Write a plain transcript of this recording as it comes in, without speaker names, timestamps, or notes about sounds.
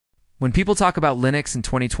When people talk about Linux in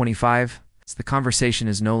 2025, the conversation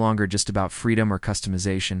is no longer just about freedom or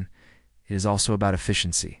customization, it is also about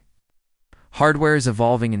efficiency. Hardware is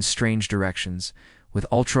evolving in strange directions, with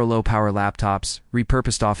ultra-low power laptops,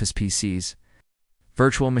 repurposed office PCs,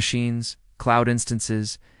 virtual machines, cloud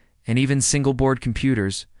instances, and even single-board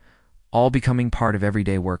computers, all becoming part of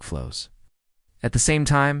everyday workflows. At the same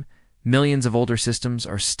time, millions of older systems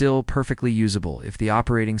are still perfectly usable if the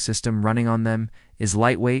operating system running on them is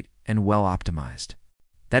lightweight and well-optimized.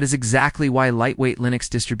 That is exactly why lightweight Linux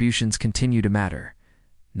distributions continue to matter,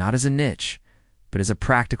 not as a niche, but as a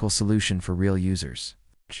practical solution for real users.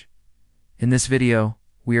 In this video,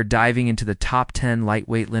 we are diving into the top 10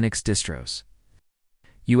 lightweight Linux distros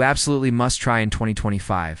you absolutely must try in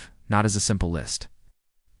 2025, not as a simple list,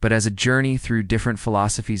 but as a journey through different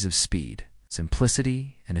philosophies of speed,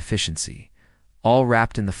 simplicity, and efficiency, all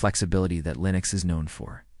wrapped in the flexibility that Linux is known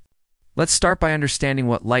for. Let's start by understanding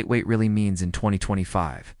what lightweight really means in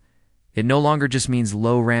 2025. It no longer just means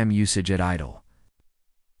low RAM usage at idle.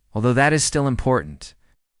 Although that is still important,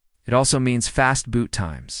 it also means fast boot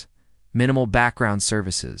times, minimal background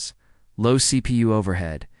services, low CPU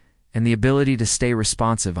overhead, and the ability to stay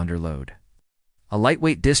responsive under load. A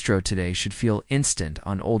lightweight distro today should feel instant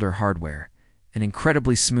on older hardware and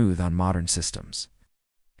incredibly smooth on modern systems.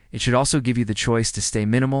 It should also give you the choice to stay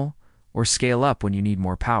minimal or scale up when you need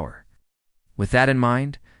more power. With that in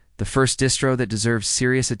mind, the first distro that deserves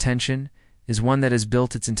serious attention is one that has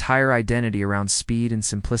built its entire identity around speed and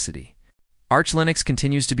simplicity. Arch Linux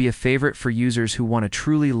continues to be a favorite for users who want a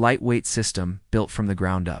truly lightweight system built from the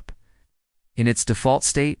ground up. In its default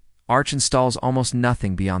state, Arch installs almost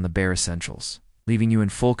nothing beyond the bare essentials, leaving you in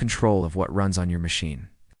full control of what runs on your machine.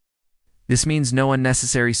 This means no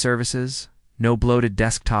unnecessary services, no bloated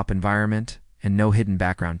desktop environment, and no hidden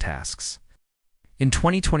background tasks. In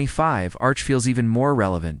 2025, Arch feels even more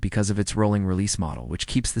relevant because of its rolling release model, which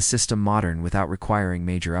keeps the system modern without requiring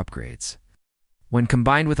major upgrades. When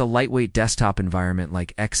combined with a lightweight desktop environment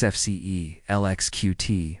like XFCE,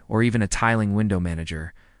 LXQT, or even a tiling window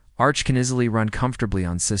manager, Arch can easily run comfortably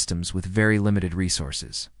on systems with very limited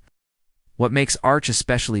resources. What makes Arch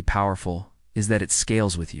especially powerful is that it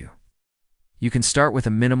scales with you. You can start with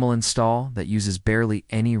a minimal install that uses barely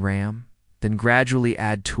any RAM, then gradually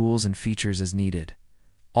add tools and features as needed,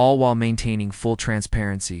 all while maintaining full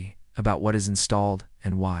transparency about what is installed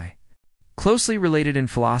and why. Closely related in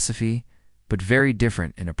philosophy, but very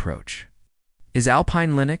different in approach, is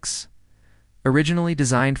Alpine Linux. Originally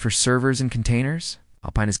designed for servers and containers,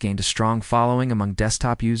 Alpine has gained a strong following among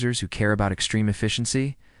desktop users who care about extreme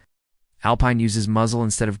efficiency. Alpine uses Muzzle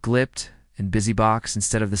instead of Glipt, and BusyBox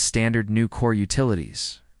instead of the standard new core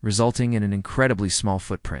utilities, resulting in an incredibly small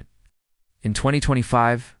footprint. In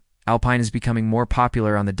 2025, Alpine is becoming more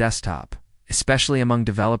popular on the desktop, especially among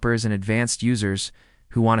developers and advanced users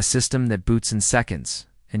who want a system that boots in seconds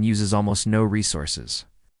and uses almost no resources.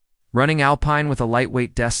 Running Alpine with a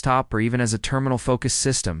lightweight desktop or even as a terminal-focused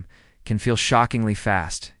system can feel shockingly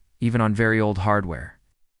fast, even on very old hardware.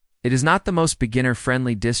 It is not the most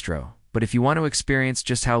beginner-friendly distro, but if you want to experience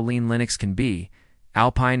just how lean Linux can be,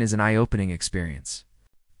 Alpine is an eye-opening experience.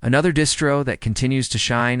 Another distro that continues to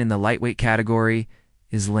shine in the lightweight category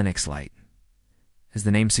is Linux Lite. As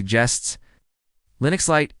the name suggests, Linux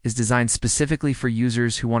Lite is designed specifically for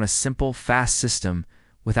users who want a simple, fast system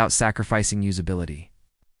without sacrificing usability.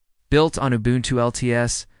 Built on Ubuntu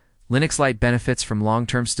LTS, Linux Lite benefits from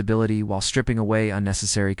long-term stability while stripping away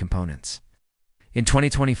unnecessary components. In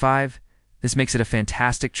 2025, this makes it a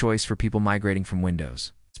fantastic choice for people migrating from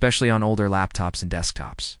Windows, especially on older laptops and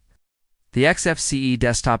desktops. The XFCE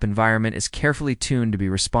desktop environment is carefully tuned to be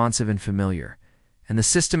responsive and familiar, and the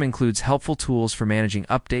system includes helpful tools for managing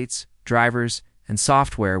updates, drivers, and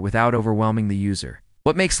software without overwhelming the user.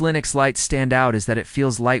 What makes Linux Lite stand out is that it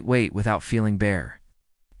feels lightweight without feeling bare.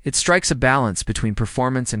 It strikes a balance between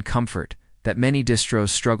performance and comfort that many distros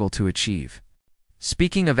struggle to achieve.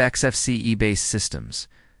 Speaking of XFCE-based systems,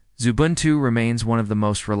 Xubuntu remains one of the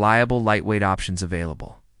most reliable lightweight options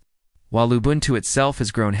available. While Ubuntu itself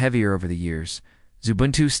has grown heavier over the years,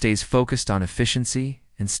 Xubuntu stays focused on efficiency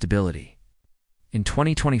and stability. In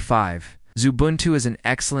 2025, Xubuntu is an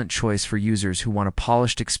excellent choice for users who want a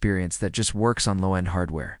polished experience that just works on low-end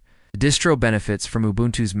hardware. The distro benefits from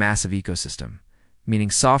Ubuntu's massive ecosystem,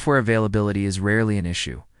 meaning software availability is rarely an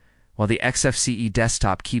issue, while the XFCE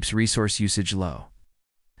desktop keeps resource usage low.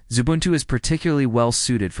 Xubuntu is particularly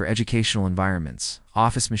well-suited for educational environments,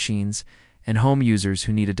 office machines, and home users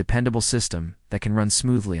who need a dependable system that can run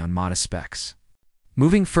smoothly on modest specs.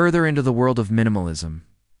 Moving further into the world of minimalism,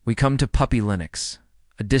 we come to Puppy Linux,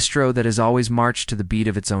 a distro that has always marched to the beat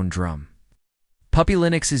of its own drum. Puppy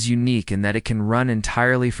Linux is unique in that it can run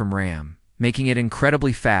entirely from RAM, making it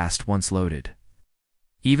incredibly fast once loaded.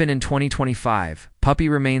 Even in 2025, Puppy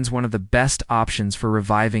remains one of the best options for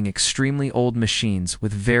reviving extremely old machines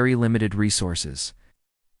with very limited resources.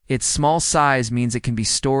 Its small size means it can be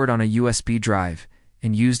stored on a USB drive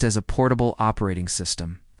and used as a portable operating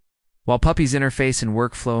system. While Puppy's interface and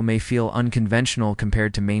workflow may feel unconventional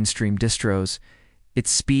compared to mainstream distros,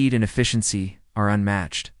 its speed and efficiency are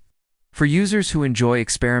unmatched. For users who enjoy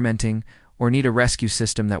experimenting or need a rescue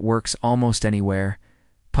system that works almost anywhere,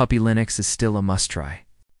 Puppy Linux is still a must-try.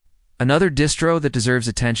 Another distro that deserves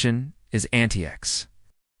attention is AntiX.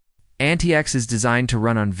 AntiX is designed to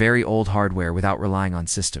run on very old hardware without relying on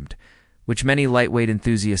systemd, which many lightweight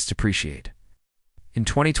enthusiasts appreciate. In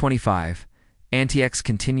 2025, AntiX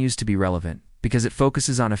continues to be relevant because it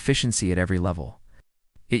focuses on efficiency at every level.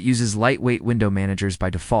 It uses lightweight window managers by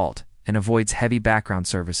default and avoids heavy background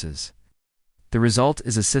services. The result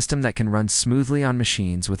is a system that can run smoothly on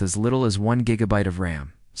machines with as little as 1 GB of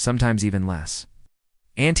RAM, sometimes even less.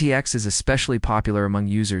 AntiX is especially popular among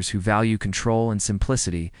users who value control and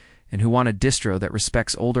simplicity and who want a distro that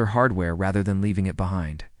respects older hardware rather than leaving it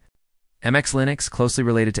behind. MX Linux, closely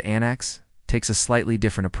related to AntiX, takes a slightly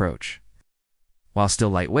different approach. While still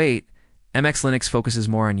lightweight, MX Linux focuses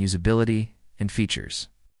more on usability and features.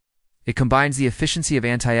 It combines the efficiency of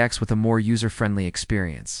AntiX with a more user-friendly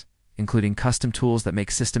experience, including custom tools that make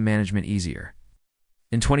system management easier.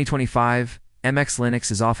 In 2025, MX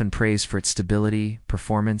Linux is often praised for its stability,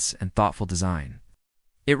 performance, and thoughtful design.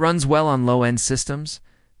 It runs well on low-end systems,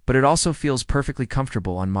 but it also feels perfectly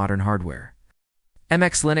comfortable on modern hardware.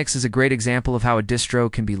 MX Linux is a great example of how a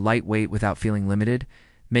distro can be lightweight without feeling limited,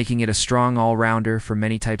 making it a strong all-rounder for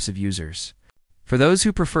many types of users. For those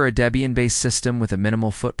who prefer a Debian-based system with a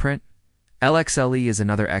minimal footprint, LXLE is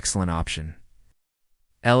another excellent option.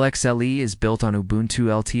 LXLE is built on Ubuntu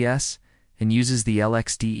LTS and uses the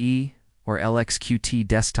LXDE or LXQT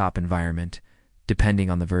desktop environment,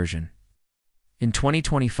 depending on the version. In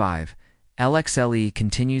 2025, LXLE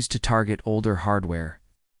continues to target older hardware,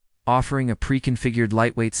 offering a pre-configured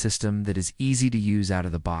lightweight system that is easy to use out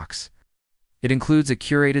of the box. It includes a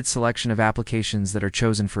curated selection of applications that are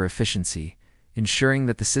chosen for efficiency, ensuring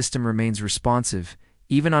that the system remains responsive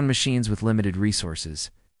even on machines with limited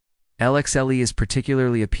resources. LXLE is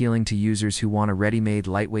particularly appealing to users who want a ready-made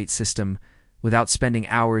lightweight system without spending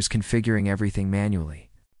hours configuring everything manually.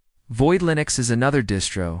 Void Linux is another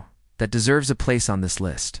distro that deserves a place on this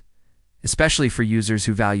list, especially for users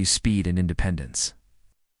who value speed and independence.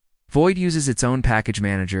 Void uses its own package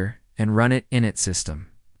manager and run-it init system,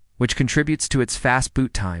 which contributes to its fast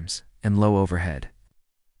boot times and low overhead.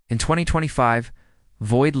 In 2025,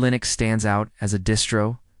 Void Linux stands out as a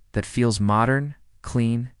distro that feels modern,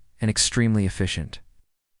 clean, and extremely efficient.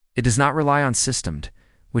 It does not rely on systemd,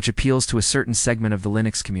 which appeals to a certain segment of the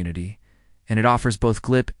Linux community, and it offers both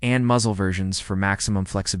GLIP and muzzle versions for maximum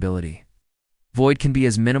flexibility. Void can be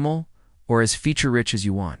as minimal or as feature-rich as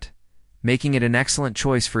you want, making it an excellent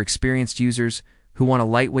choice for experienced users who want a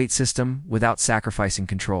lightweight system without sacrificing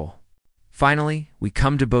control. Finally, we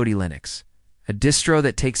come to Bodhi Linux, a distro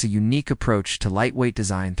that takes a unique approach to lightweight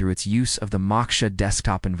design through its use of the Moksha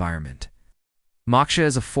desktop environment. Moksha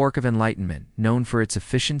is a fork of Enlightenment known for its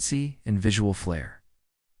efficiency and visual flair.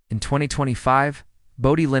 In 2025,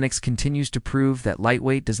 Bodhi Linux continues to prove that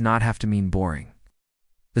lightweight does not have to mean boring.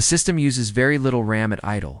 The system uses very little RAM at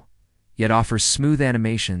idle, yet offers smooth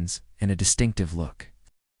animations and a distinctive look.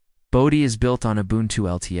 Bodhi is built on Ubuntu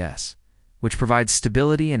LTS, which provides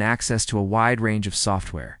stability and access to a wide range of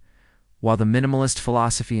software, while the minimalist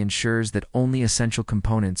philosophy ensures that only essential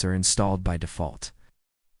components are installed by default.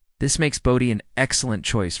 This makes Bodhi an excellent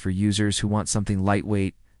choice for users who want something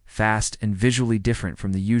lightweight, fast, and visually different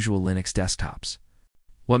from the usual Linux desktops.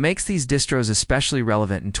 What makes these distros especially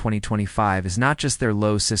relevant in 2025 is not just their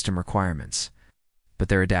low system requirements, but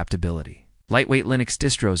their adaptability. Lightweight Linux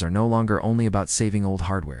distros are no longer only about saving old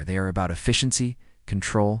hardware, they are about efficiency,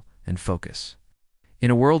 control, and focus.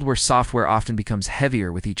 In a world where software often becomes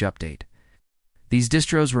heavier with each update, these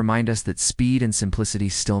distros remind us that speed and simplicity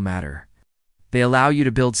still matter. They allow you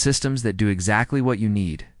to build systems that do exactly what you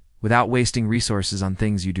need, without wasting resources on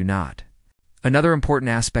things you do not. Another important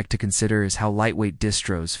aspect to consider is how lightweight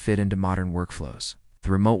distros fit into modern workflows, with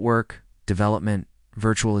remote work, development,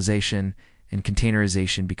 virtualization, and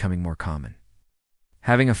containerization becoming more common.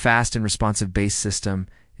 Having a fast and responsive base system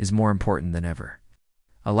is more important than ever.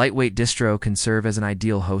 A lightweight distro can serve as an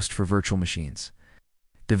ideal host for virtual machines,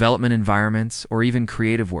 development environments, or even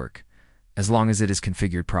creative work, as long as it is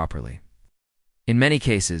configured properly. In many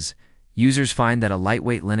cases, Users find that a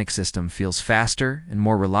lightweight Linux system feels faster and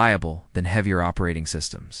more reliable than heavier operating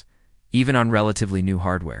systems, even on relatively new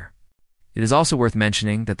hardware. It is also worth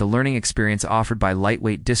mentioning that the learning experience offered by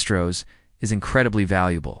lightweight distros is incredibly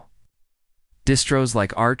valuable. Distros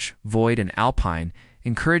like Arch, Void, and Alpine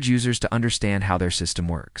encourage users to understand how their system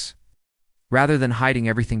works. Rather than hiding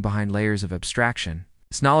everything behind layers of abstraction,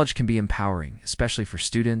 this knowledge can be empowering, especially for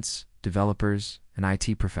students, developers, and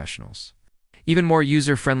IT professionals. Even more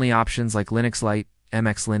user-friendly options like Linux Lite,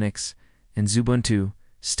 MX Linux, and Xubuntu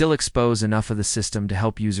still expose enough of the system to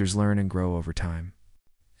help users learn and grow over time.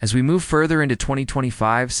 As we move further into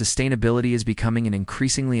 2025, sustainability is becoming an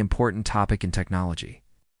increasingly important topic in technology.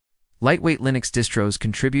 Lightweight Linux distros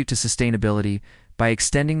contribute to sustainability by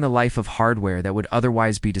extending the life of hardware that would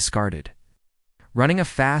otherwise be discarded. Running a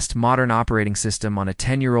fast, modern operating system on a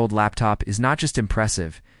 10-year-old laptop is not just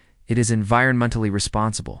impressive, it is environmentally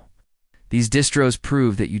responsible. These distros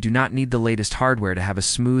prove that you do not need the latest hardware to have a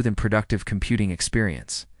smooth and productive computing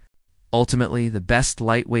experience. Ultimately, the best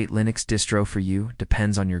lightweight Linux distro for you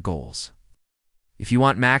depends on your goals. If you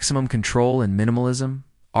want maximum control and minimalism,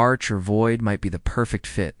 Arch or Void might be the perfect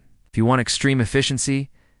fit. If you want extreme efficiency,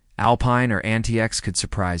 Alpine or AntiX could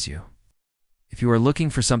surprise you. If you are looking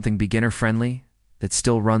for something beginner-friendly that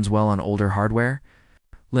still runs well on older hardware,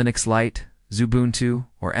 Linux Lite, Xubuntu,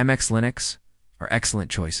 or MX Linux are excellent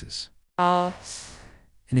choices.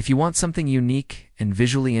 And if you want something unique and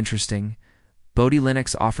visually interesting, Bodhi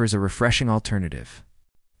Linux offers a refreshing alternative.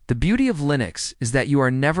 The beauty of Linux is that you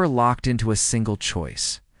are never locked into a single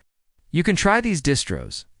choice. You can try these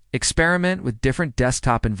distros, experiment with different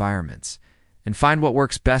desktop environments, and find what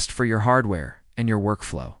works best for your hardware and your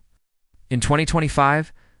workflow. In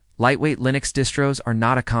 2025, lightweight Linux distros are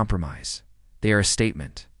not a compromise. They are a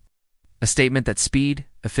statement. A statement that speed,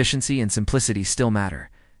 efficiency, and simplicity still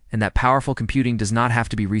matter, and that powerful computing does not have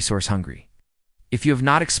to be resource-hungry. If you have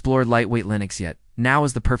not explored lightweight Linux yet, now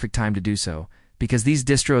is the perfect time to do so, because these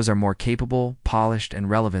distros are more capable, polished, and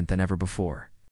relevant than ever before.